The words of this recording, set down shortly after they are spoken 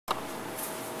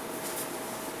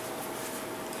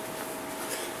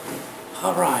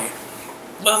All right.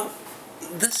 Well,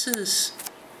 this is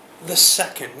the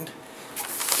second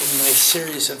in my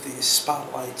series of these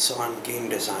spotlights on game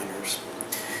designers.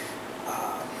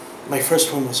 My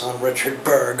first one was on Richard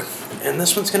Berg, and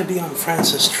this one's going to be on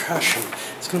Francis Tresham.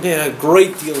 It's going to be a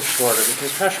great deal shorter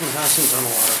because Tresham hasn't done a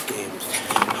lot of games.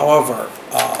 However,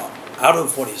 out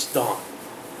of what he's done,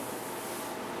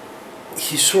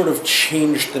 he sort of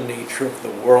changed the nature of the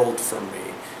world for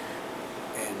me,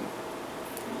 and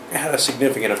had a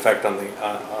significant effect on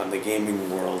the gaming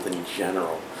world in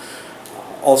general.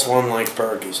 Also, unlike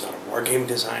Berg, he's not a wargame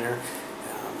designer.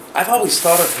 I've always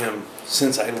thought of him,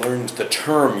 since I learned the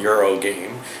term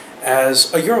Eurogame,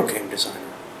 as a Eurogame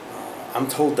designer. I'm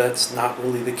told that's not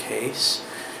really the case.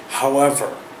 However,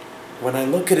 when I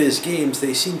look at his games,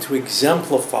 they seem to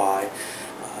exemplify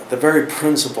the very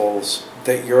principles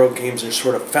that Eurogames are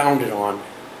sort of founded on,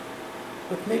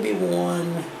 with maybe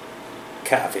one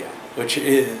caveat, which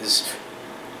is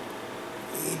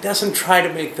he doesn't try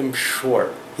to make them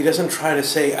short. He doesn't try to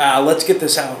say, let's get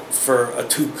this out for a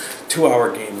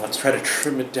two-hour game. Let's try to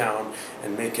trim it down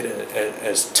and make it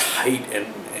as tight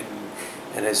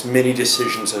and as many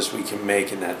decisions as we can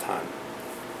make in that time.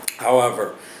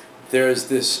 However, there's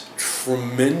this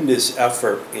tremendous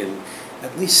effort in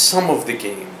at least some of the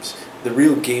games, the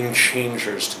real game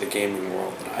changers to the gaming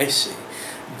world that I see,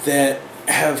 that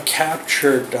have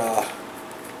captured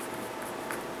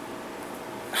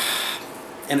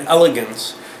an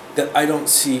elegance that I don't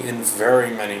see in very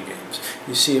many games.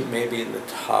 You see it maybe in the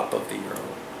top of the Euro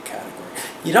category.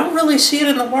 You don't really see it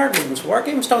in the war games. War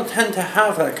games don't tend to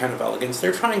have that kind of elegance.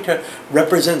 They're trying to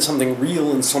represent something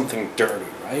real and something dirty,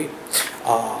 right?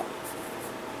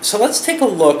 So let's take a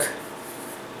look.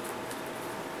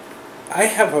 I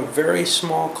have a very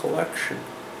small collection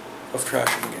of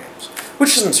Tresham games,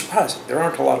 which isn't surprising. There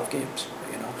aren't a lot of games,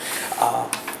 you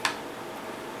know.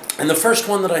 And the first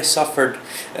one that I suffered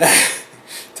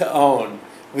to own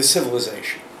was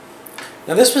Civilization.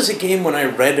 Now, this was a game when I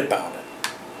read about it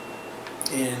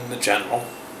in the general.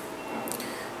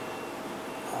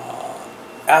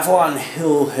 Avalon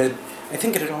Hill I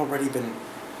think it had already been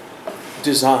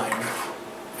designed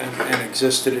and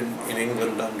existed in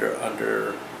England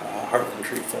under Heartland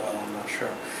Trefoil, I'm not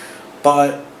sure.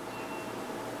 But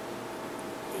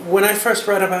when I first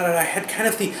read about it, I had kind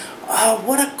of the,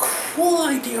 what a cool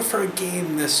idea for a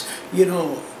game, this, you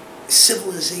know,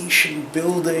 civilization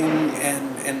building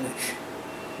and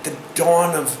the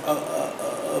dawn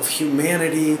of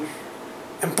humanity.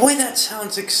 And boy, that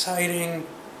sounds exciting.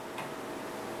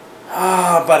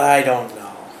 But I don't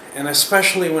know. And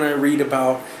especially when I read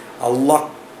about a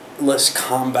luckless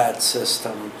combat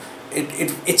system,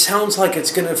 it sounds like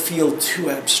it's going to feel too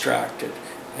abstracted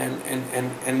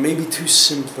and maybe too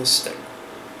simplistic.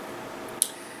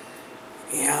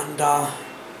 And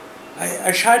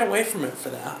I shied away from it for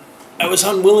that. I was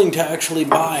unwilling to actually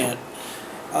buy it,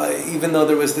 even though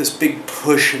there was this big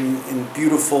push in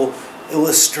beautiful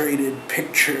illustrated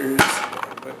pictures.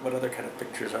 What other kind of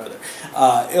pictures are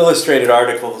there? Illustrated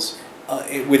articles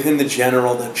within the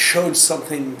general that showed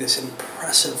something, this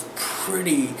impressive,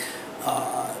 pretty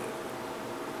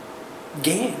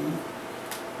game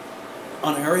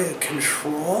on area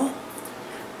control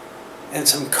and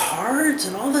some cards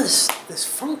and all this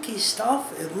funky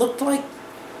stuff. It looked like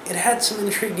it had some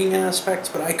intriguing aspects,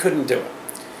 but I couldn't do it.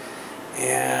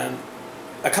 And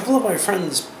a couple of my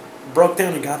friends broke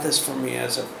down and got this for me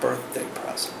as a birthday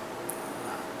present.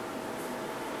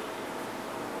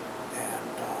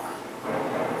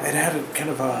 And it had kind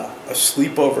of a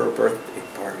sleepover birthday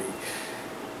party.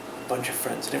 A bunch of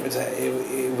friends, and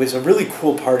it was a really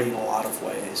cool party in a lot of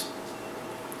ways.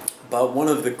 But one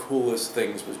of the coolest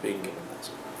things was being given this,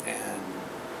 and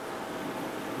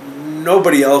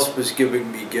nobody else was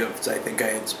giving me gifts. I think I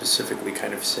had specifically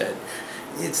kind of said,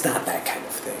 it's not that kind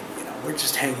of thing, you know, we're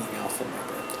just hanging out for my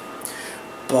birthday.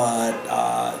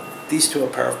 But these two, a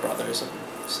pair of brothers, I'm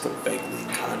still vaguely in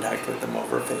contact with them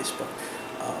over Facebook,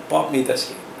 bought me this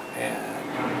game. And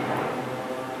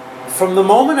from the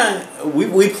moment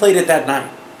we played it that night,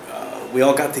 we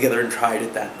all got together and tried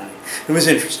it that night. It was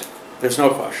interesting, there's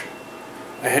no question.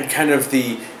 I had kind of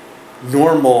the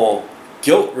normal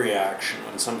guilt reaction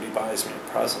when somebody buys me a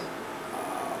present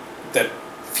that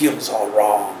feels all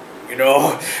wrong, you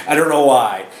know? I don't know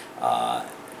why. I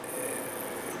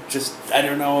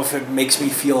don't know if it makes me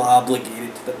feel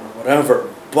obligated to them or whatever,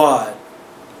 but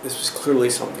this was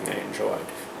clearly something I enjoyed.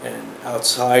 And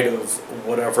outside of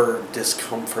whatever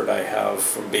discomfort I have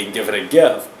from being given a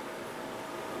gift,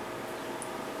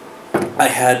 I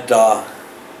had a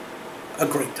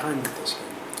great time with this game.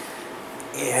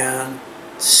 And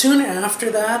soon after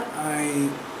that, I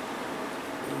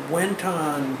went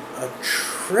on a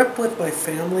trip with my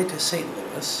family to St.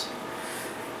 Louis.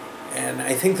 And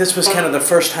I think this was kind of the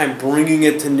first time bringing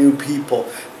it to new people.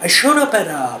 I showed up at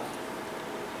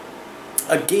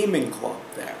a gaming club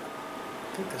there.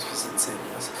 I think this was in St.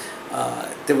 Louis.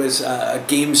 There was a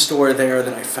game store there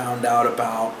that I found out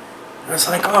about. And I was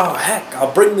like, oh, heck,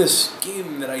 I'll bring this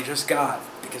game that I just got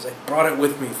because I brought it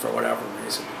with me for whatever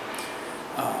reason.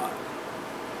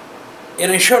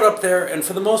 And I showed up there, and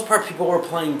for the most part, people were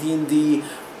playing D&D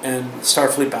and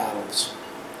Starfleet Battles,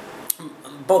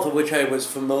 both of which I was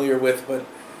familiar with, but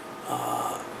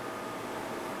I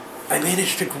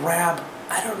managed to grab,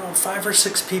 I don't know, 5 or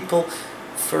 6 people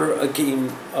for a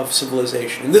game of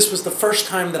Civilization. And this was the first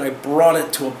time that I brought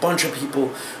it to a bunch of people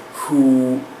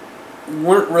who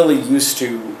weren't really used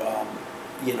to,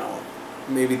 you know,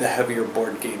 maybe the heavier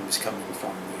board games coming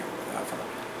from me or whatever.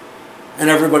 And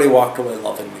everybody walked away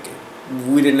loving the game.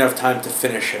 We didn't have time to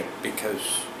finish it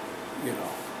because, you know,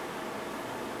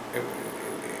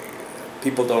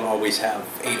 people don't always have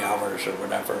 8 hours or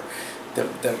whatever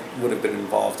that would have been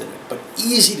involved in it. But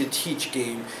easy to teach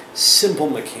game, simple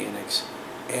mechanics,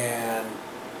 and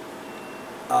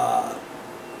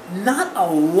not a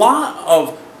lot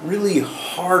of really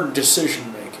hard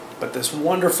decision making, but this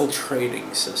wonderful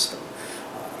trading system.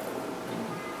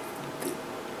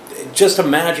 Just a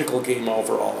magical game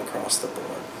overall across the board.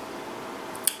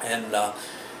 And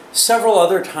several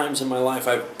other times in my life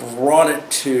I've brought it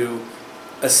to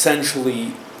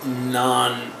essentially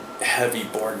non-heavy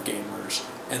board gamers,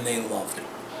 and they loved it.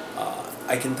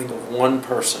 I can think of one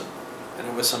person, and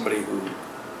it was somebody who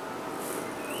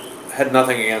had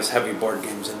nothing against heavy board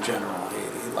games in general.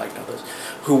 He liked others,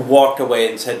 who walked away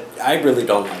and said, I really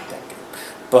don't like that game.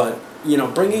 But, you know,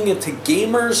 bringing it to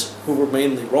gamers who were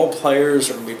mainly role players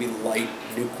or maybe light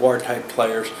Nuke War type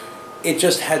players, it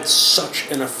just had such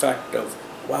an effect of,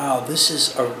 wow, this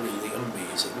is a really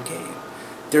amazing game.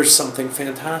 There's something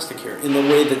fantastic here, in the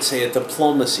way that, say, a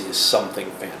Diplomacy is something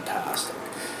fantastic.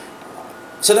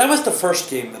 So that was the first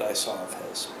game that I saw of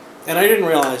his. And I didn't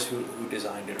realize who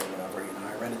designed it or whatever. You know,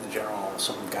 I read in the journal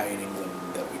some guy in England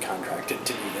that we contracted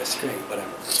to do this. Great,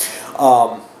 whatever.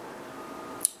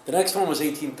 The next one was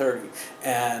 1830,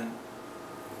 and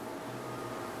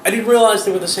I didn't realize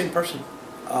they were the same person.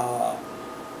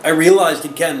 I realized,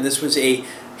 again, this was a,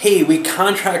 hey, we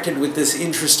contracted with this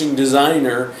interesting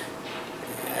designer,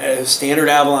 standard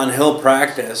Avalon Hill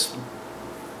practice,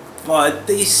 but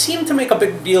they seemed to make a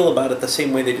big deal about it the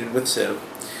same way they did with Civ,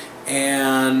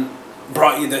 and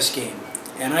brought you this game.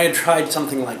 And I had tried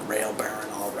something like Rail Baron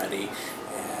already,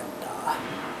 and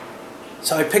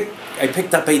so I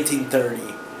picked up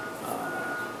 1830,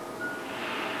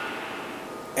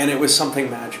 and it was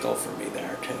something magical for me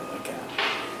there too. Again,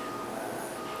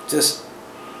 just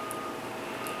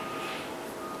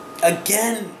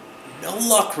again, no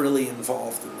luck really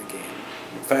involved in the game.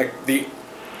 In fact, the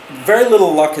very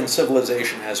little luck in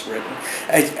Civilization has written.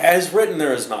 As written,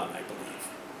 there is none, I believe.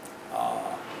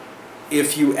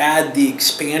 If you add the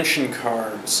expansion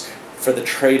cards for the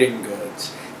trading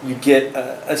goods, you get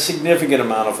a significant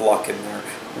amount of luck in there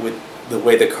with the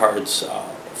way the cards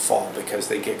fall, because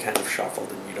they get kind of shuffled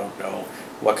and you don't know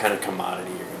what kind of commodity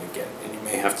you're going to get, and you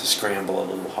may have to scramble a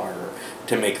little harder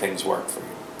to make things work for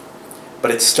you.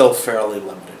 But it's still fairly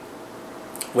limited.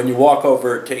 When you walk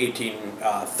over to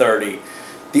 1830,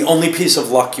 the only piece of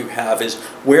luck you have is,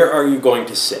 where are you going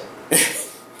to sit?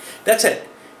 That's it,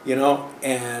 you know.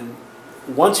 And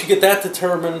once you get that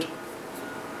determined,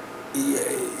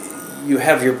 you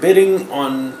have your bidding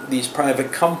on these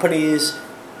private companies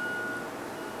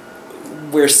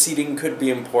where seating could be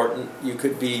important. You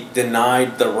could be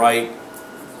denied the right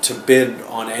to bid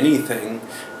on anything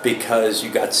because you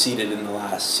got seated in the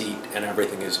last seat and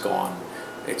everything is gone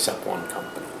except one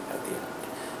company at the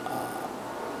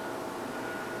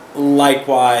end.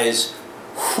 Likewise,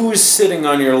 who's sitting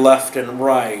on your left and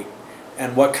right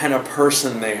and what kind of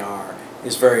person they are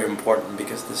is very important,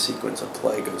 because the sequence of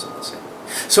play goes in the same way.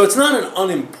 So it's not an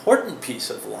unimportant piece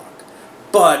of luck,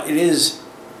 but it is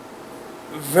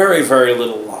very, very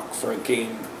little luck for a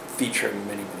game featuring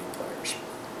many, many players.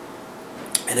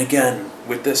 And again,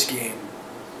 with this game,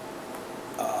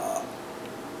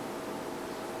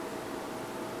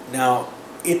 now,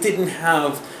 it didn't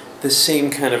have the same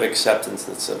kind of acceptance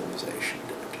that Civilization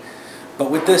did.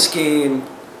 But with this game,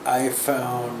 I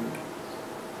found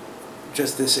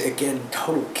just this, again,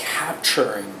 total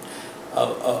capturing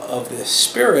of the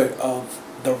spirit of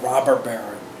the robber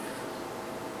baron,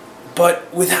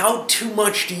 but without too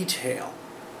much detail.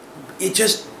 It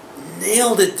just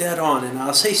nailed it dead on, and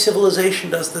I'll say Civilization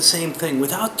does the same thing.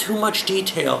 Without too much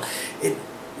detail, it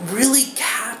really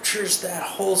captures captures that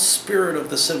whole spirit of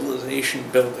the civilization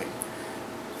building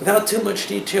without too much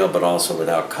detail, but also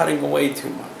without cutting away too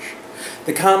much.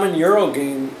 The common Euro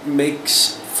game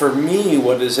makes, for me,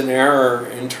 what is an error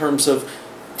in terms of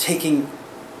taking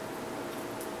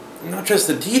not just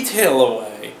the detail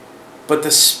away, but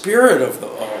the spirit of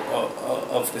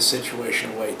the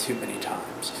situation away too many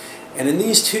times. And in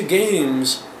these two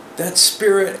games, that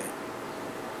spirit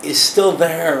is still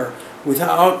there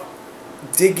without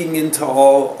digging into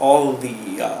all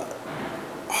the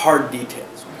hard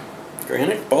details.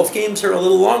 Granted, both games are a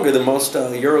little longer than most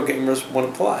Euro gamers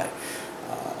want to play.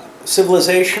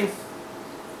 Civilization,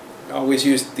 always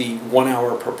use the 1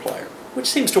 hour per player, which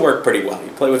seems to work pretty well.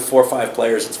 You play with 4 or 5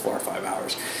 players, it's 4 or 5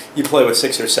 hours. You play with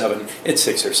 6 or 7, it's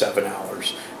 6 or 7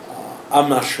 hours. I'm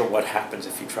not sure what happens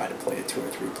if you try to play a 2 or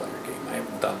 3 player game. I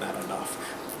haven't done that enough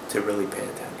to really pay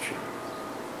attention.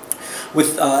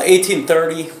 With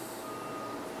 1830,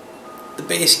 the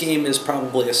base game is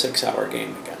probably a 6-hour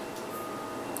game again.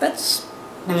 That's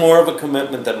more of a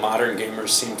commitment than modern gamers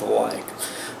seem to like.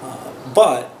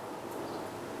 But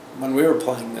when we were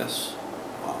playing this,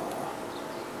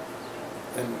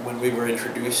 and when we were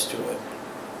introduced to it,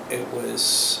 it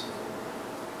was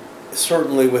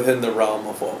certainly within the realm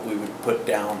of what we would put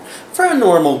down for a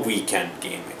normal weekend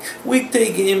gaming.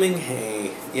 Weekday gaming,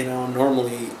 hey, you know,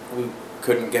 normally we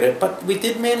couldn't get it, but we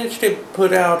did manage to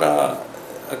put out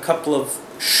a couple of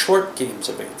short games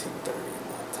of 1830 in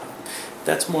that time.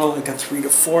 That's more like a 3 to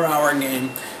 4 hour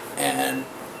game, and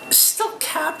still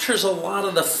captures a lot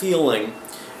of the feeling.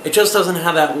 It just doesn't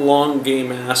have that long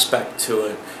game aspect to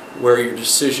it, where your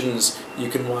decisions, you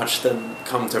can watch them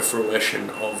come to fruition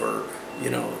over, you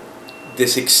know,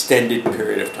 this extended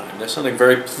period of time. There's something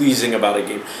very pleasing about a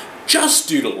game, just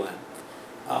due to length.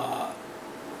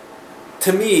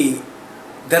 To me,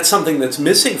 that's something that's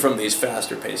missing from these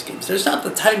faster-paced games. There's not the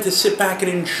time to sit back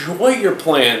and enjoy your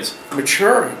plans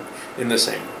maturing in the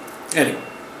same way. Anyway,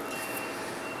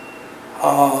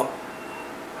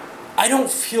 I don't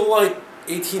feel like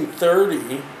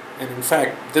 1830, and in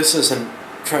fact, this isn't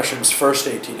Tresham's first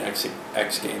 18X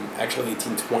game. Actually,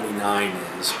 1829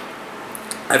 is.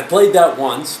 I've played that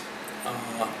once.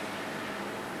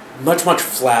 Much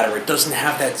flatter. It doesn't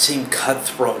have that same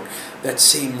cutthroat, that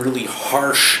same really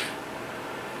harsh,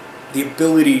 the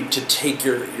ability to take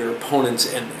your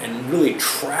opponents and really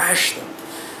trash them.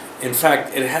 In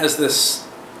fact, it has this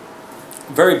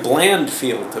very bland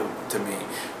feel to me,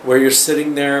 where you're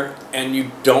sitting there and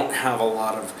you don't have a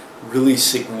lot of really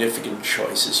significant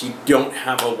choices. You don't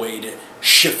have a way to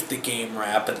shift the game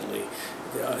rapidly.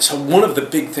 So one of the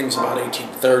big things about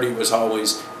 1830 was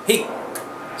always, hey,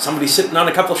 somebody's sitting on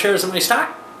a couple shares of my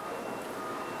stock.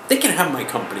 They can have my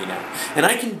company now. And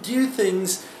I can do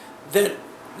things that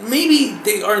maybe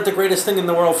they aren't the greatest thing in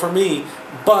the world for me,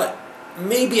 but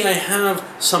maybe I have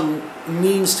some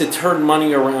means to turn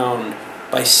money around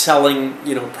by selling,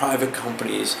 you know, private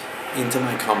companies into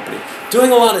my company.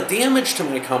 Doing a lot of damage to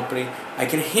my company, I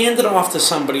can hand it off to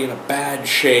somebody in a bad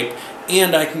shape,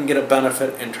 and I can get a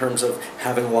benefit in terms of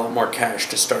having a lot more cash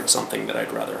to start something that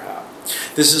I'd rather have.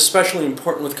 This is especially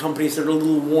important with companies that are a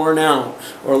little worn out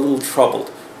or a little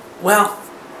troubled. Well,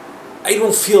 I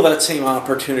don't feel that same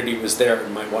opportunity was there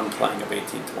in my one playing of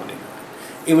 1829.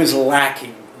 It was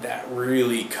lacking that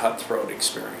really cutthroat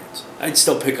experience. I'd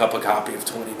still pick up a copy of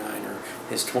 29 or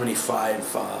his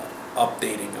 25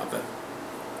 updating of it.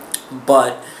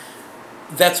 But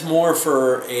that's more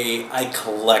for I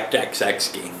collect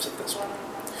XX games at this point.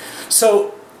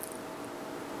 So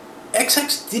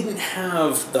XX didn't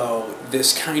have, though,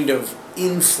 this kind of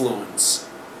influence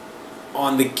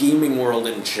on the gaming world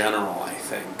in general, I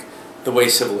think, the way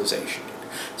Civilization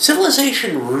did.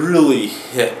 Civilization really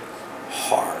hit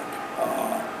hard.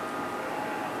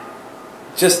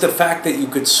 Just the fact that you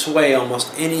could sway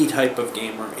almost any type of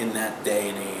gamer in that day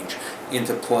and age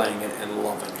into playing it and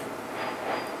loving it.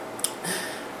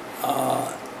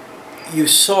 You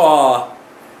saw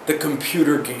the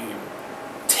computer game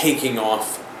taking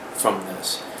off from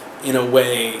this in a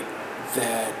way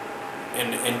that,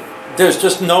 and there's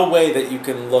just no way that you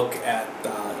can look at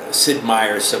Sid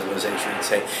Meier's Civilization and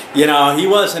say, you know,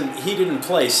 he didn't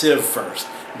play Civ first.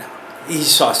 No, he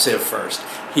saw Civ first.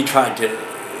 He tried to,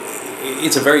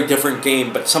 it's a very different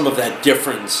game, but some of that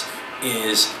difference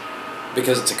is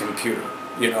because it's a computer,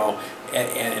 you know,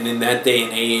 and in that day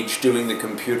and age, doing the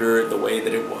computer the way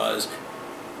that it was,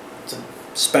 it's a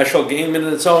special game in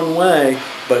its own way,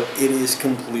 but it is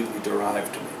completely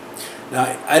derived to me.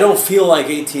 Now, I don't feel like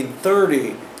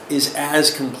 1830 is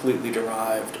as completely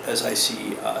derived as I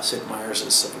see Sid Meier's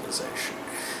Civilization.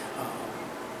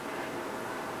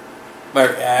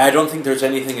 But I don't think there's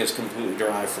anything that's completely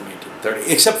derived from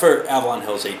 1830, except for Avalon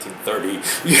Hill's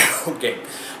 1830 game.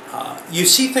 You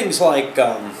see things like,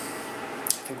 I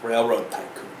think, Railroad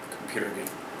Tycoon, computer game,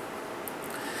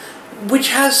 which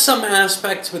has some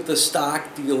aspects with the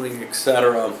stock dealing,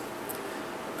 etc.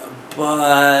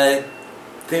 But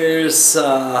there's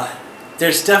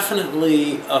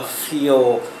definitely a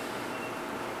feel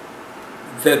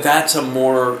that that's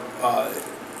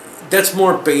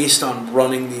more based on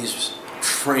running these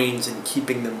trains and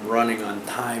keeping them running on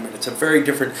time, and it's a very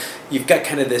different. You've got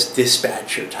kind of this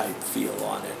dispatcher type feel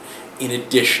on it, in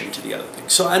addition to the other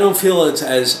things. So I don't feel it's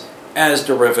as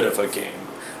derivative a game.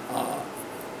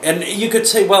 And you could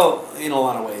say, well, in a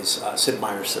lot of ways, Sid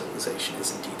Meier's Civilization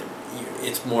isn't either.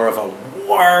 It's more of a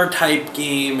war type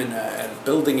game and a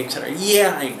building, etc.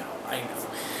 Yeah, I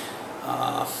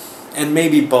know. And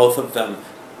maybe both of them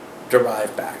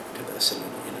derive back to this in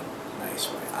a nice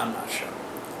way. I'm not sure.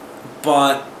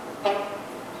 But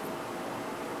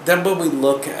then when we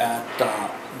look at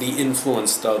the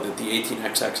influence, though, that the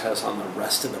 18XX has on the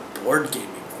rest of the board gaming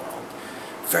world,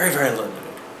 very, very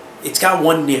limited. It's got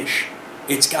one niche.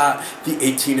 It's got the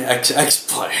 18XX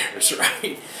players,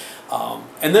 right?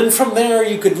 And then from there,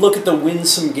 you could look at the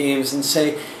Winsome games and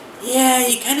say, yeah,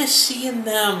 you kind of see in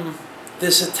them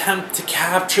this attempt to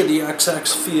capture the XX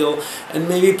feel and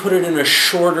maybe put it in a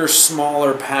shorter,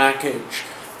 smaller package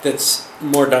that's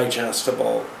more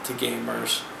digestible to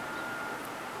gamers.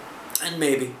 And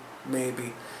maybe,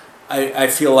 I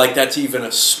feel like that's even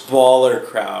a smaller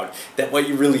crowd, that what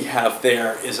you really have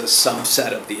there is a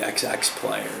subset of the XX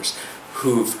players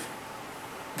who've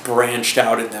branched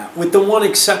out in that, with the one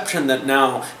exception that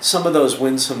now some of those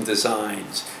Winsome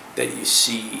designs that you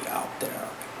see out there,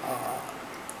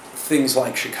 things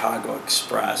like Chicago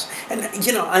Express, and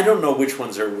I don't know which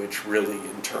ones are which really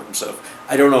in terms of,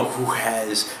 I don't know who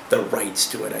has the rights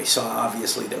to it. I saw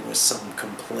obviously there was some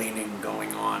complaining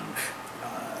going on,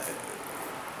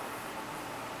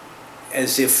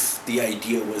 as if the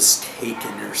idea was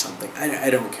taken or something. I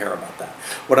don't care about that.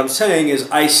 What I'm saying is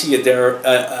I see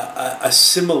a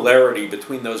similarity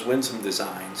between those Winsome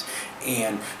designs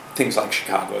and things like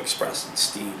Chicago Express and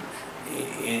Steam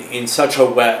in such a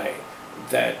way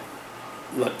that,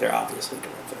 look, they're obviously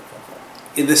derivative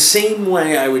of it. In the same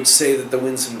way, I would say that the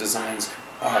Winsome designs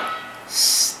are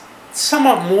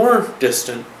somewhat more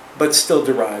distant, but still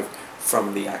derived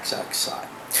from the XX side.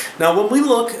 Now, when we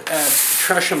look at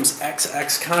Tresham's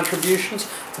XX contributions,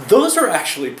 those are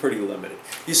actually pretty limited.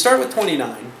 You start with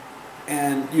 29,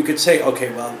 and you could say,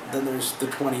 okay, well, then there's the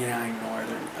 29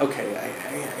 Northern. Okay,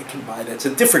 I can buy that. It's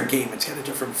a different game. It's got a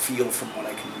different feel from what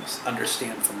I can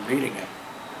understand from reading it.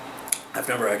 I've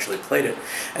never actually played it.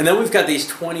 And then we've got these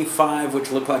 25,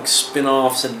 which look like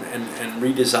spin-offs and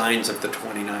redesigns of the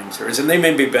 29 series, and they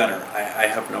may be better. I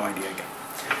have no idea again.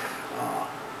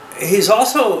 He's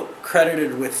also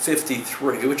credited with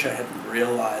 53, which I hadn't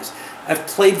realized. I've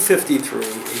played 53,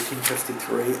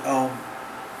 1853,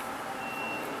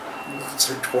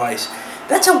 once or twice.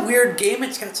 That's a weird game.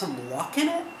 It's got some luck in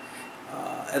it,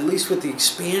 at least with the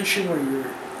expansion where you've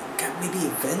got maybe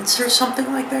events or something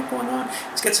like that going on.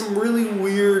 It's got some really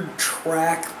weird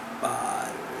track,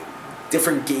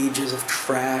 different gauges of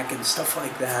track and stuff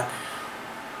like that.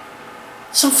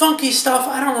 Some funky stuff.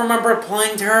 I don't remember it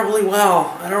playing terribly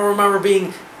well. I don't remember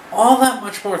being all that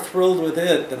much more thrilled with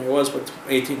it than I was with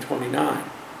 1829.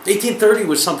 1830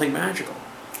 was something magical.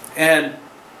 And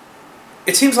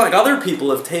it seems like other people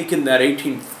have taken that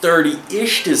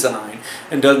 1830-ish design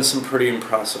and done some pretty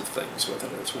impressive things with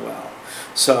it as well.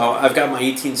 So I've got my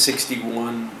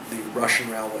 1861, the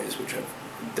Russian Railways, which I've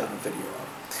done a video of.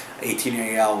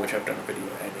 18AL, which I've done a video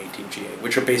of, and 18GA,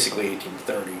 which are basically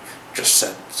 1830, just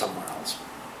said somewhere else.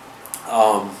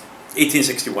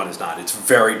 1861 is not. It's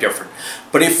very different.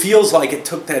 But it feels like it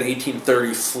took that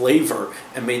 1830 flavor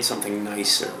and made something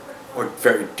nicer, or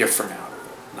very different out of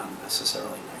it, not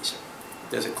necessarily nicer.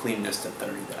 There's a cleanness to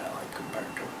 30 that I like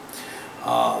compared to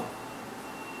it.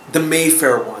 The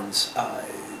Mayfair ones,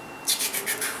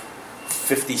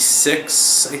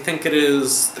 56, I think it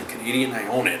is, the Canadian, I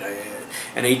own it,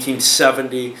 and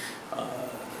 1870,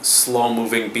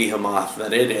 slow-moving behemoth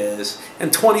that it is,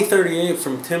 and 2038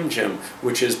 from Tim Jim,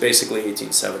 which is basically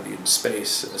 1870 in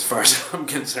space, as far as I'm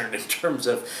concerned, in terms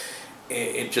of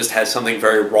it just has something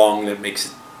very wrong that makes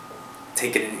it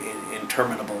take an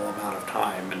interminable amount of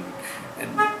time and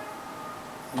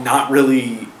not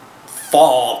really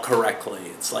fall correctly.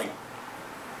 It's like,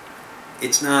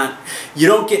 it's not, you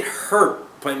don't get hurt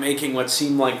by making what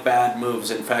seem like bad moves.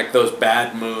 In fact, those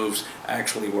bad moves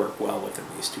actually work well within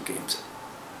these two games.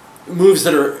 moves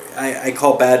that are, I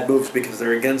call bad moves because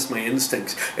they're against my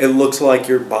instincts. It looks like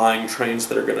you're buying trains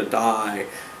that are going to die,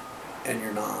 and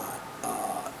you're not,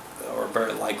 or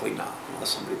very likely not,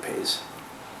 unless somebody pays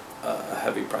a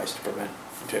heavy price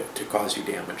to cause you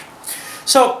damage.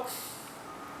 So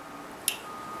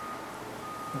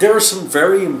there are some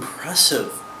very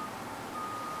impressive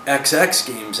XX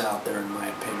games out there, in my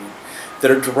opinion, that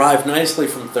are derived nicely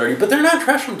from 30, but they're not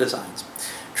Tresham designs.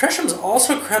 Tresham's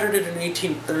also credited in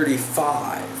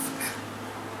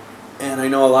 1835, and I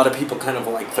know a lot of people kind of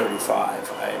like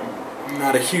 35. I'm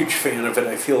not a huge fan of it.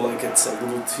 I feel like it's a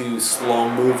little too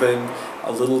slow-moving,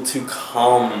 a little too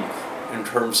calm in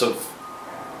terms of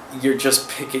you're just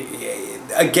picking.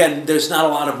 Again, there's not a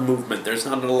lot of movement. There's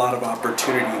not a lot of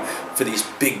opportunity for these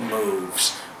big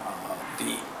moves.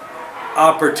 The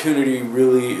opportunity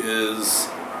really is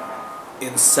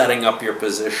in setting up your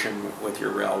position with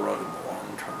your railroad in the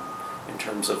long term, in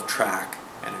terms of track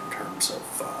and in terms of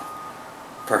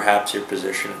perhaps your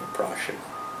position in the Prussian.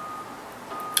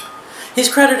 He's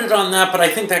credited on that, but I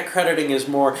think that crediting is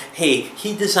more, hey,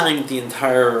 he designed the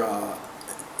entire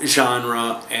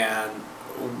genre and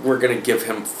we're going to give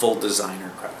him full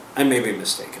designer credit. I may be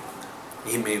mistaken on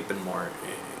that. He may have been more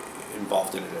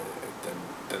involved in it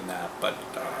than that, but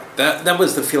that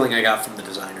was the feeling I got from the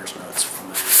designer's notes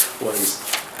from it, was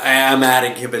I'm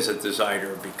adding him as a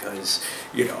designer because,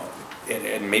 you know,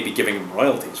 and maybe giving him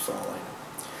royalties for all I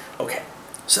know. Okay,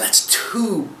 so that's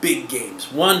two big games.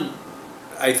 One,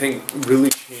 I think, really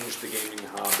changed the gaming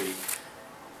hobby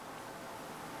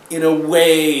in a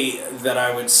way that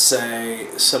I would say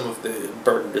some of the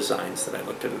Burton designs that I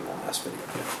looked at in the last video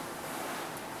did.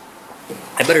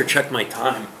 I better check my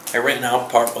time. I ran out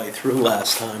partway through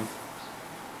last time.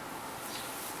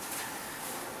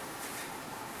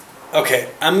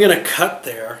 Okay, I'm gonna cut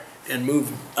there and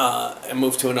move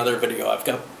to another video. I've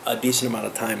got a decent amount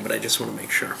of time, but I just want to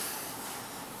make sure.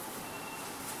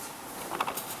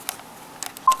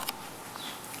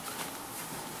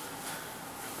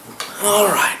 All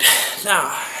right,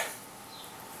 now,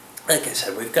 like I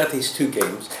said, we've got these two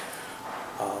games,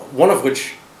 one of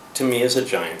which to me is a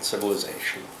giant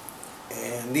civilization,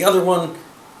 and the other one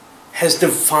has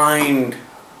defined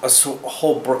a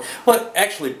whole well,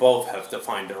 actually both have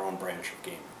defined their own branch of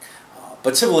gaming,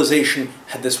 but Civilization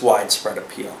had this widespread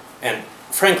appeal, and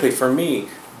frankly for me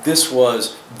this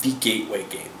was the gateway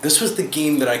game. This was the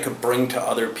game that I could bring to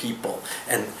other people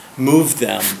and move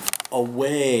them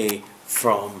away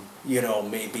from, you know,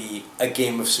 maybe a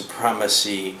game of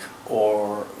supremacy,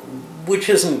 or which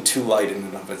isn't too light in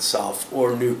and of itself,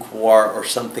 or Nuke War or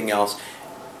something else,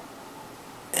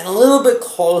 and a little bit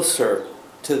closer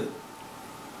to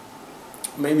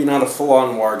maybe not a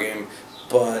full-on war game,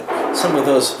 but some of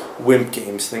those wimp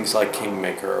games, things like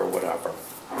Kingmaker or whatever.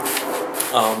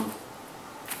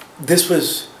 This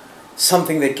was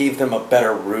something that gave them a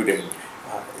better rooting.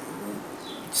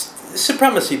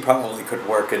 Supremacy probably could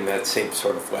work in that same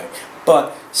sort of way,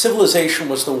 but Civilization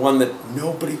was the one that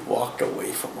nobody walked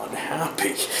away from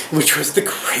unhappy, which was the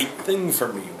great thing for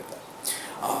me with it.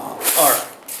 All right,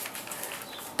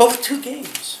 but with two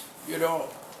games, you know,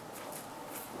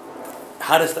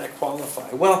 how does that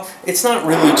qualify? Well, it's not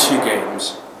really two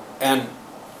games, and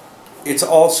it's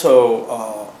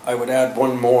also, I would add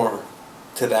one more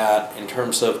to that in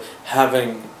terms of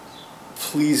having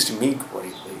pleased me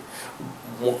greatly,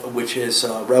 which is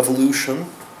Revolution,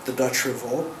 the Dutch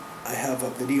Revolt. I have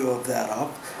a video of that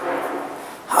up.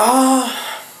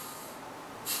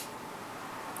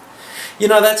 You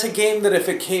know, that's a game that if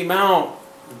it came out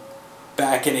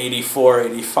back in 84,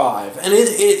 85, and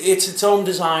it's its own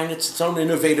design, it's its own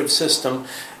innovative system,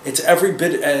 it's every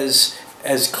bit as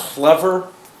clever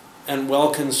and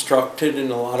well constructed in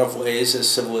a lot of ways as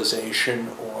Civilization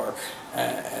or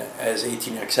as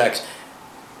 18XX.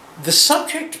 The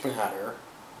subject matter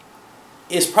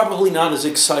is probably not as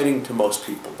exciting to most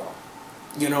people, though.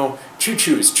 You know,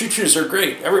 choo-choos. Choo-choos are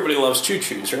great. Everybody loves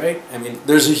choo-choos, right? I mean,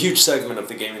 there's a huge segment of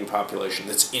the gaming population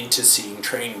that's into seeing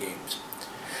train games.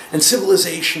 And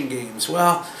Civilization games,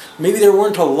 well, maybe there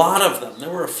weren't a lot of them. There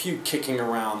were a few kicking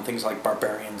around, things like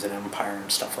Barbarians and Empire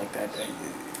and stuff like that.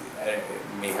 I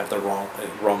may have the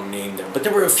wrong name there, but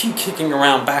there were a few kicking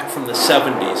around back from the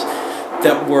 70s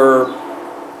that were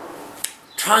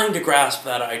trying to grasp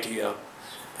that idea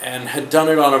and had done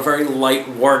it on a very light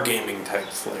wargaming type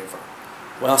flavor.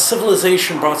 Well,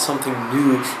 Civilization brought something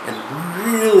new and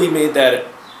really made that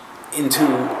into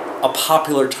a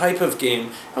popular type of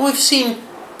game, and we've seen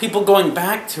people going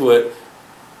back to it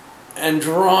and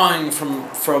drawing from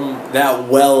that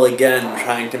well again,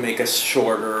 trying to make a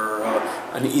shorter,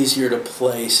 an easier to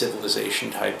play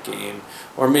Civilization type game,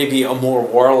 or maybe a more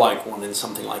warlike one in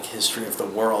something like History of the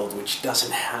World, which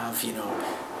doesn't have, you know,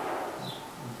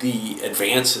 the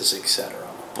advances, etc.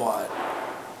 But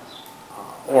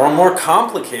or a more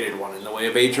complicated one in the way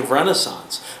of Age of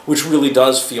Renaissance, which really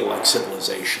does feel like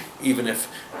Civilization, even if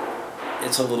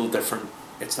it's a little different.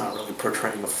 It's not really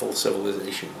portraying a full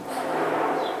civilization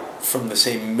from the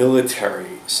same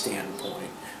military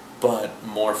standpoint, but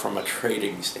more from a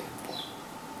trading standpoint.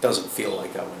 Doesn't feel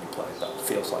like that when you play it, though. It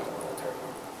feels like a military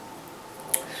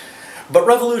one. But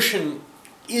Revolution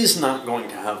is not going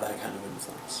to have that kind of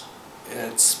influence.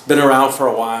 It's been around for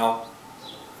a while.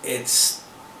 It's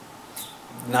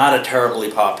not a terribly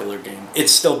popular game.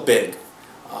 It's still big.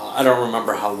 I don't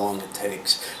remember how long it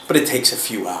takes, but it takes a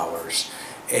few hours.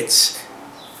 It's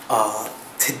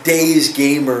today's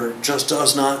gamer just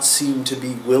does not seem to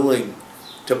be willing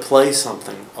to play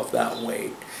something of that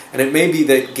weight. And it may be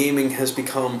that gaming has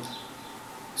become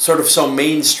sort of so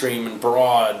mainstream and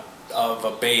broad of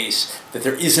a base that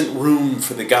there isn't room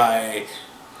for the guy,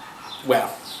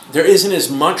 well, there isn't as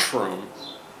much room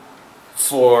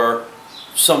for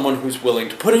someone who's willing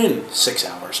to put in 6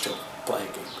 hours to play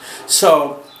a game.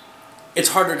 So it's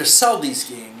harder to sell these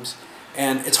games,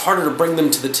 and it's harder to bring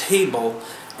them to the table.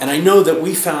 And I know that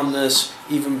we found this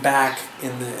even back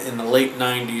in the late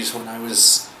 90s when I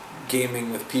was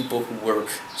gaming with people who were,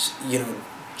 you know,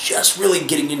 just really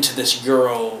getting into this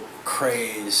Euro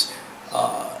craze.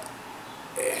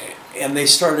 And they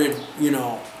started, you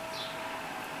know,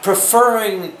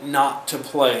 preferring not to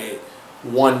play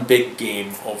one big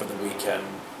game over the weekend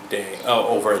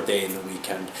over a day in the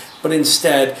weekend, but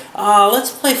instead,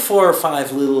 let's play 4 or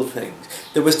 5 little things.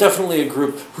 There was definitely a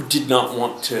group who did not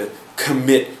want to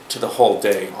commit to the whole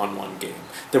day on one game.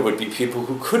 There would be people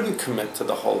who couldn't commit to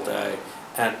the whole day,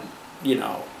 and, you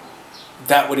know,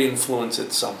 that would influence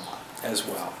it somewhat as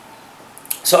well.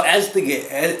 So as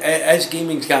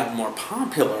gaming's gotten more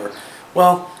popular,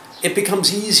 well, it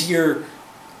becomes easier,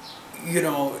 you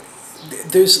know,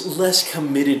 there's less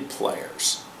committed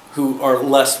players who are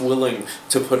less willing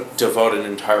to devote an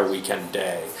entire weekend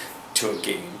day to a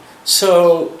game.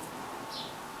 So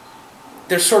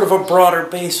there's sort of a broader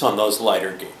base on those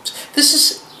lighter games. This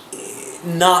is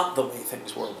not the way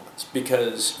things were once,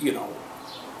 because, you know,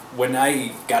 when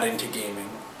I got into gaming,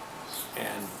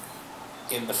 and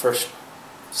in the first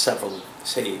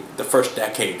the first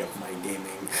decade of my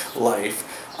gaming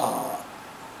life,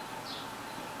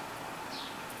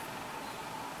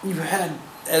 you had,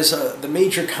 as the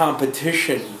major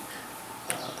competition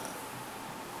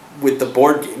with the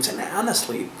board games, and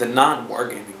honestly, the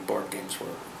non-wargaming board games were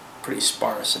pretty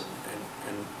sparse and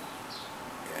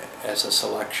as a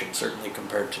selection, certainly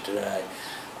compared to today.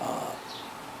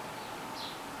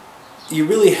 You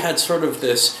really had sort of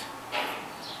this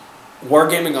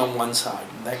wargaming on one side,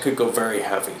 and that could go very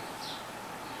heavy.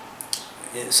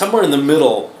 Somewhere in the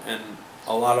middle, and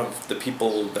a lot of the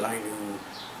people that I knew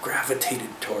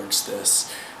gravitated towards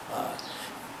this,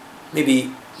 maybe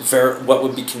what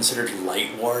would be considered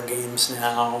light war games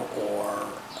now, or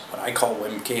what I call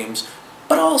WIMP games,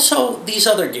 but also these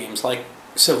other games like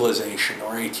Civilization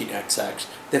or 18XX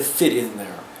that fit in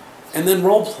there, and then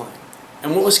role-playing.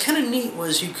 And what was kind of neat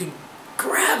was you could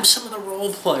grab some of the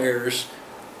role players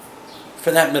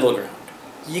for that middle ground.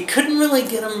 You couldn't really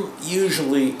get them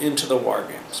usually into the war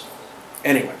games.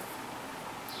 Anyway,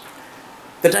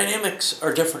 the dynamics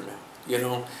are different now, you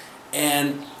know,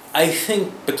 and I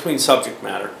think between subject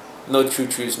matter, no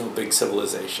choo-choos, no big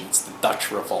civilization, it's the Dutch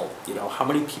Revolt, you know, how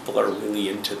many people are really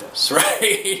into this,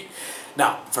 right?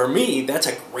 Now, for me, that's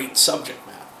a great subject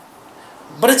matter,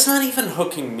 but it's not even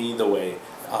hooking me the way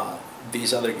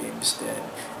these other games did,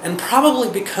 and probably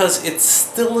because it's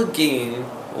still a game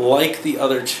like the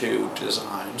other two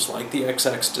designs, like the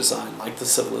XX design, like the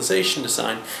Civilization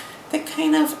design, that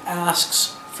kind of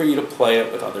asks for you to play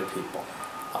it with other people.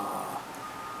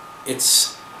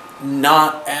 It's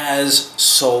not as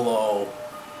solo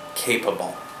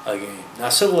capable a game. Now,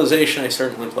 Civilization I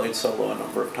certainly played solo a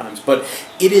number of times, but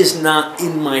it is not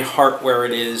in my heart where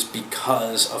it is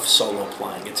because of solo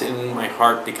playing. It's in my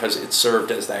heart because it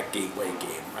served as that gateway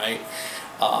game, right?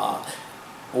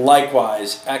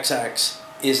 Likewise, XX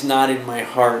is not in my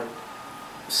heart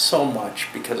so much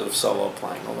because of solo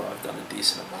playing, although I've done a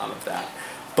decent amount of that,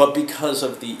 but because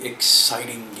of the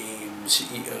exciting games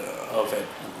of it.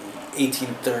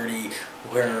 1830,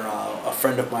 where a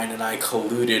friend of mine and I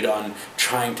colluded on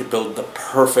trying to build the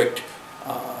perfect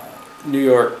New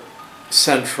York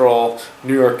Central,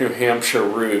 New York, New Hampshire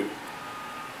route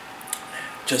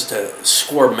just to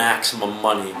score maximum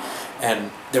money.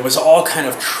 and there was all kind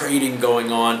of trading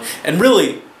going on, and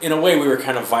really, in a way, we were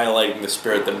kind of violating the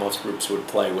spirit that most groups would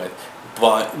play with.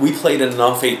 But we played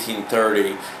enough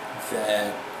 1830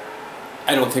 that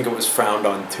I don't think it was frowned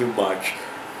on too much.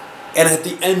 And at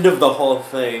the end of the whole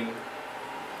thing,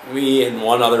 me and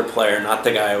one other player, not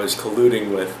the guy I was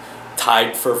colluding with,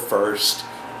 tied for first.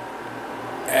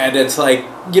 And it's like,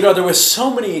 you know, there was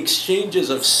so many exchanges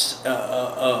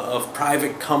of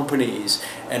private companies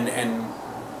and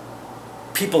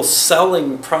people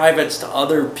selling privates to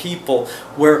other people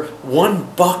where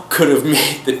 $1 could have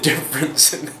made the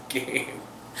difference in the game.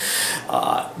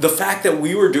 The fact that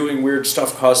we were doing weird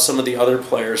stuff caused some of the other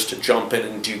players to jump in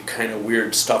and do kind of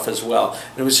weird stuff as well.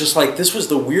 And it was just like, this was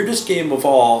the weirdest game of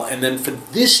all, and then for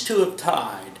this to have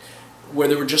tied, where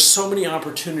there were just so many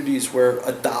opportunities where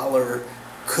 $1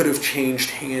 could have changed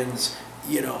hands,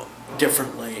 you know,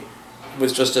 differently,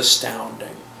 was just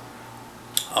astounding.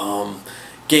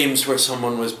 Games where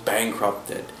someone was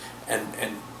bankrupted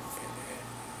and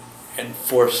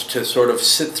forced to sort of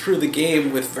sit through the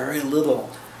game with very little.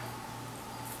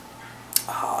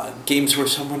 Games where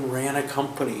someone ran a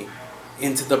company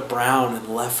into the brown and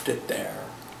left it there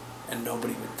and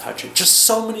nobody would touch it. Just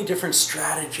so many different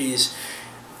strategies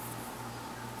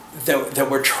that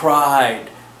were tried,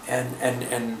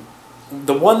 and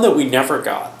the one that we never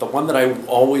got, the one that I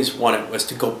always wanted, was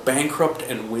to go bankrupt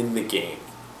and win the game.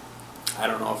 I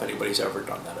don't know if anybody's ever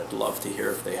done that. I'd love to hear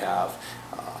if they have.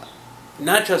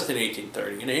 Not just in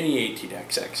 1830, in any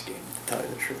 18XX game, to tell you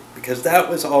the truth. Because that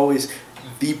was always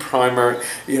the primary.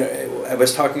 You know, I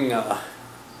was talking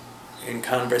in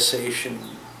conversation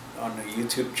on a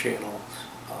YouTube channel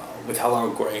with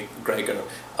Hello Gregor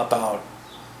about,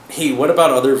 hey, what about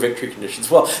other victory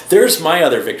conditions? Well, there's my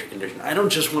other victory condition. I don't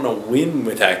just want to win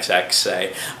with XX,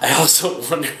 say. I also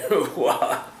want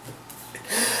to...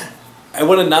 I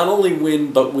want to not only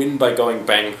win, but win by going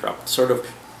bankrupt. Sort of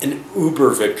an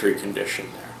uber victory condition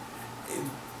there.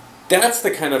 That's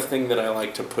the kind of thing that I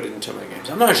like to put into my games.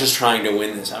 I'm not just trying to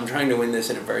win this. I'm trying to win this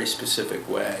in a very specific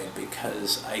way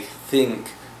because I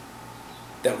think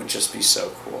that would just be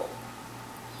so cool.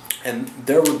 And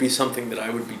there would be something that I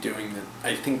would be doing that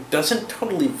I think doesn't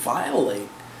totally violate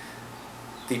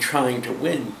the trying to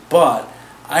win, but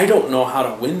I don't know how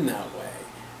to win that way.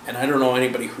 And I don't know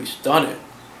anybody who's done it.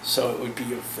 So it would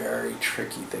be a very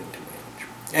tricky thing to manage.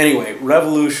 Anyway,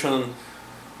 Revolution,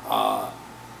 I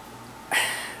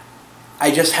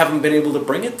just haven't been able to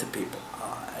bring it to people.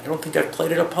 I don't think I've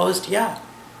played it opposed yet.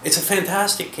 It's a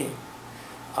fantastic game.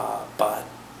 But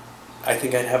I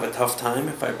think I'd have a tough time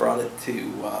if I brought it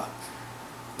to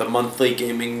the monthly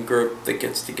gaming group that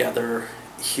gets together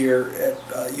here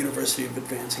at University of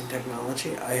Advancing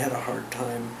Technology. I had a hard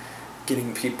time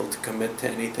getting people to commit to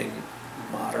anything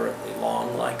moderately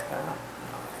long like that.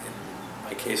 In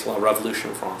my case, La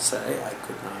Révolution Française,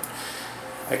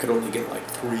 I could only get like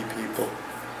 3 people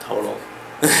total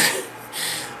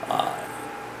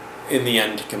in the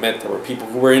end to commit. There were people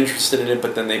who were interested in it,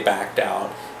 but then they backed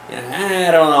out. You know,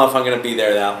 I don't know if I'm going to be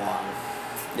there that long.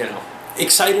 You know,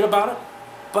 excited about it,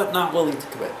 but not willing to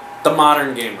commit. The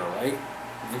modern gamer, right?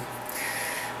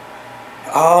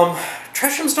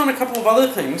 Tresham's done a couple of other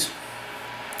things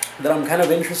that I'm kind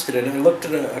of interested in. I looked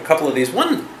at a couple of these.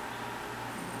 One,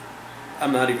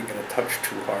 I'm not even going to touch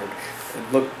too hard.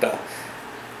 It looked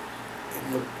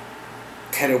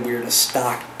kind of weird, a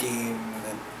stock game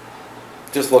that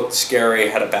just looked scary,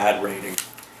 had a bad rating.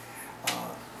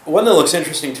 One that looks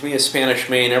interesting to me is Spanish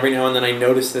Main. Every now and then I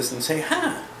notice this and say,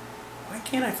 why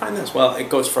can't I find this? Well, it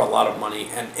goes for a lot of money,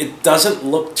 and it doesn't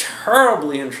look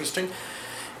terribly interesting.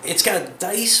 It's got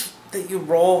dice that you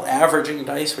roll, averaging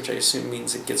dice, which I assume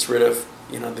means it gets rid of,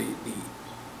 you know, the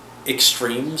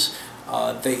extremes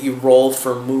that you roll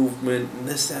for movement and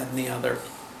this, that, and the other.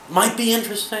 Might be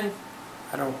interesting.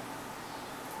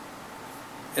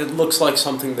 It looks like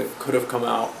something that could have come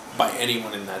out by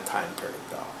anyone in that time period,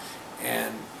 though.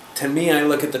 And to me, I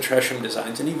look at the Tresham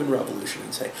designs and even Revolution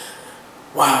and say,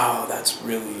 wow, that's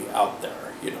really out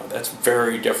there. You know, that's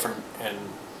very different and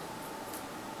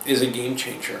is a game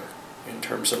changer in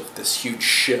terms of this huge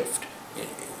shift,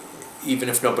 even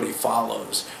if nobody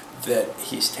follows, that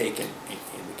he's taken,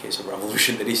 in the case of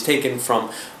Revolution, that he's taken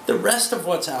from the rest of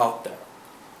what's out there.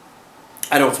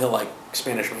 I don't feel like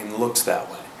Spanish Main looks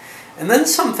that way. And then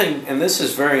something, and this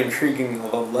is very intriguing,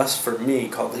 although less for me,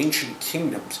 called Ancient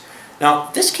Kingdoms. Now,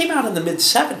 this came out in the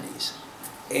mid-70s,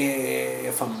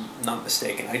 if I'm not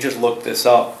mistaken. I just looked this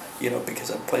up, you know, because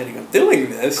I'm planning on doing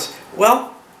this.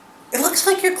 Well, it looks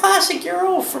like your classic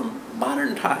Euro from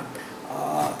modern time.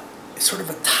 It's sort of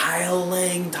a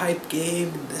tile-laying type game,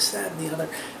 and this, that, and the other.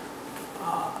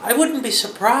 I wouldn't be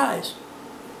surprised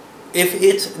if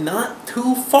it's not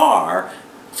too far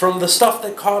from the stuff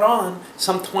that caught on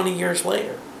some 20 years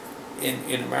later,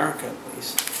 in America at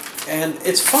least. And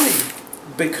it's funny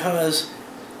because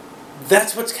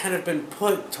that's what's kind of been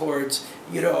put towards,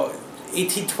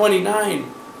 1829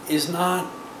 is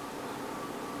not,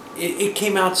 it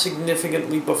came out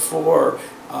significantly before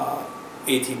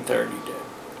 1830 did.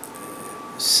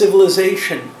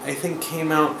 Civilization, I think,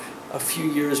 came out a few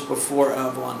years before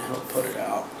Avalon Hill put it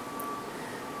out.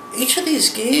 Each of these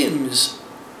games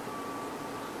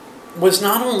was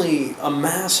not only a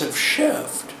massive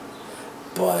shift,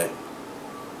 but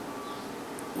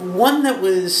one that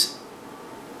was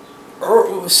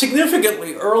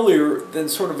significantly earlier than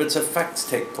sort of its effects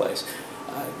take place.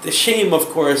 The shame, of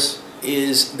course,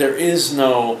 is there is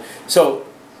no... So,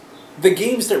 the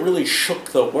games that really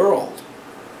shook the world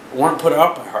weren't put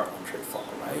out by Heartland Treefall,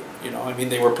 right? I mean,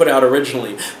 they were put out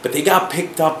originally, but they got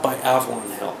picked up by Avalon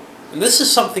Hill. And this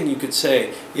is something you could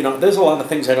say, there's a lot of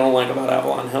things I don't like about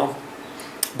Avalon Hill,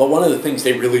 but one of the things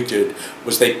they really did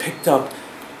was they picked up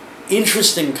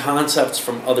interesting concepts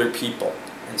from other people.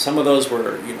 And some of those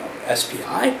were,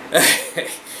 SPI,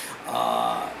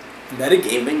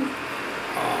 metagaming,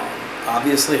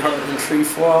 obviously Heartland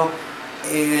Treefall,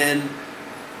 and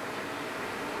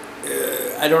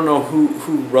I don't know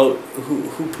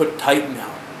who put Titan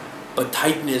out, but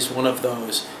Titan is one of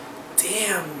those,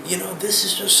 damn, this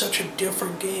is just such a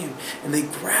different game. And they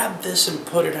grabbed this and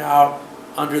put it out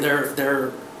under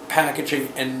their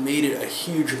packaging and made it a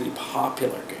hugely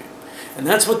popular game. And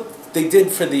that's what they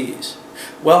did for these.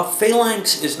 Well,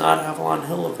 Phalanx is not Avalon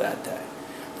Hill of that day.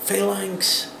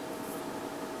 Phalanx,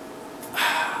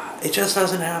 it just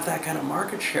doesn't have that kind of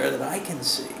market share that I can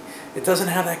see. It doesn't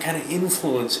have that kind of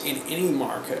influence in any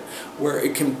market where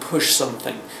it can push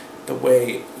something the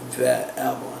way that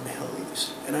Avalon Hill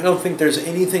is. And I don't think there's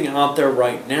anything out there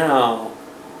right now,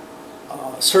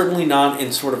 certainly not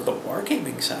in sort of the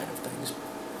wargaming side of things.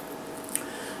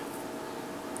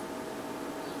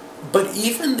 But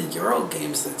even the Euro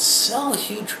games that sell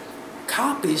huge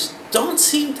copies don't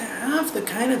seem to have the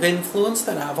kind of influence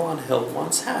that Avalon Hill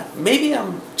once had. Maybe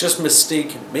I'm just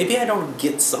mistaken. Maybe I don't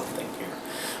get something here.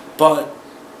 But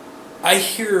I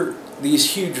hear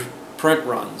these huge print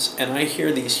runs, and I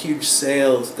hear these huge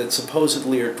sales that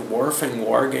supposedly are dwarfing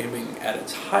wargaming at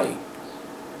its height.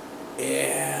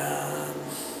 And,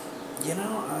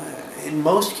 in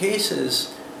most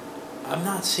cases, I'm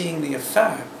not seeing the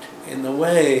effect in the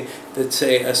way that,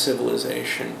 say, a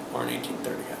Civilization or an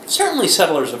 1830 had. Certainly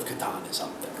Settlers of Catan is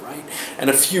up there, right? And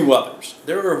a few others.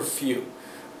 There are a few.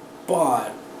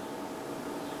 But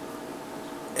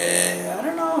I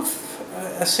don't know if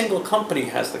a single company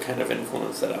has the kind of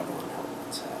influence that Avalon Hill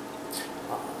once had.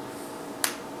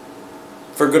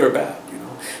 For good or bad,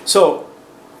 So,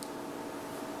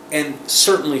 and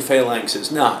certainly Phalanx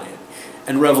is not it.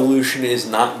 And Revolution is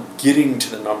not getting to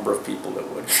the number of people that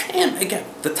would. And again,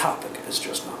 the topic is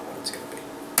just not what it's going to be.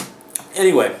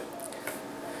 Anyway,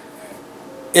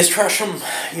 is Tresham,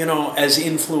 as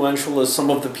influential as some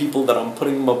of the people that I'm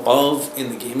putting him above in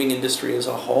the gaming industry as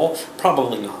a whole?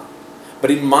 Probably not.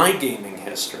 But in my gaming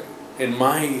history, in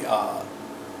my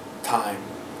time,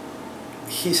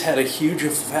 he's had a huge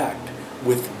effect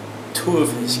with 2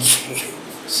 of his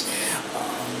games.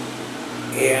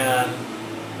 And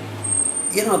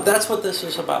that's what this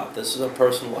is about. This is a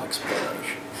personal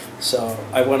exploration. So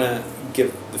I want to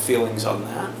give the feelings on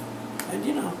that. And,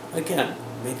 again,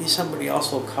 maybe somebody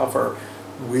else will cover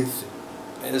with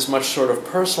as much sort of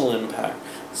personal impact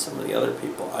as some of the other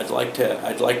people. I'd like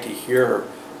to hear,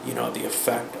 the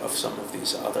effect of some of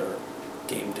these other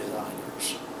game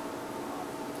designers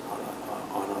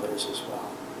on others as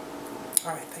well.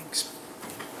 All right, thanks.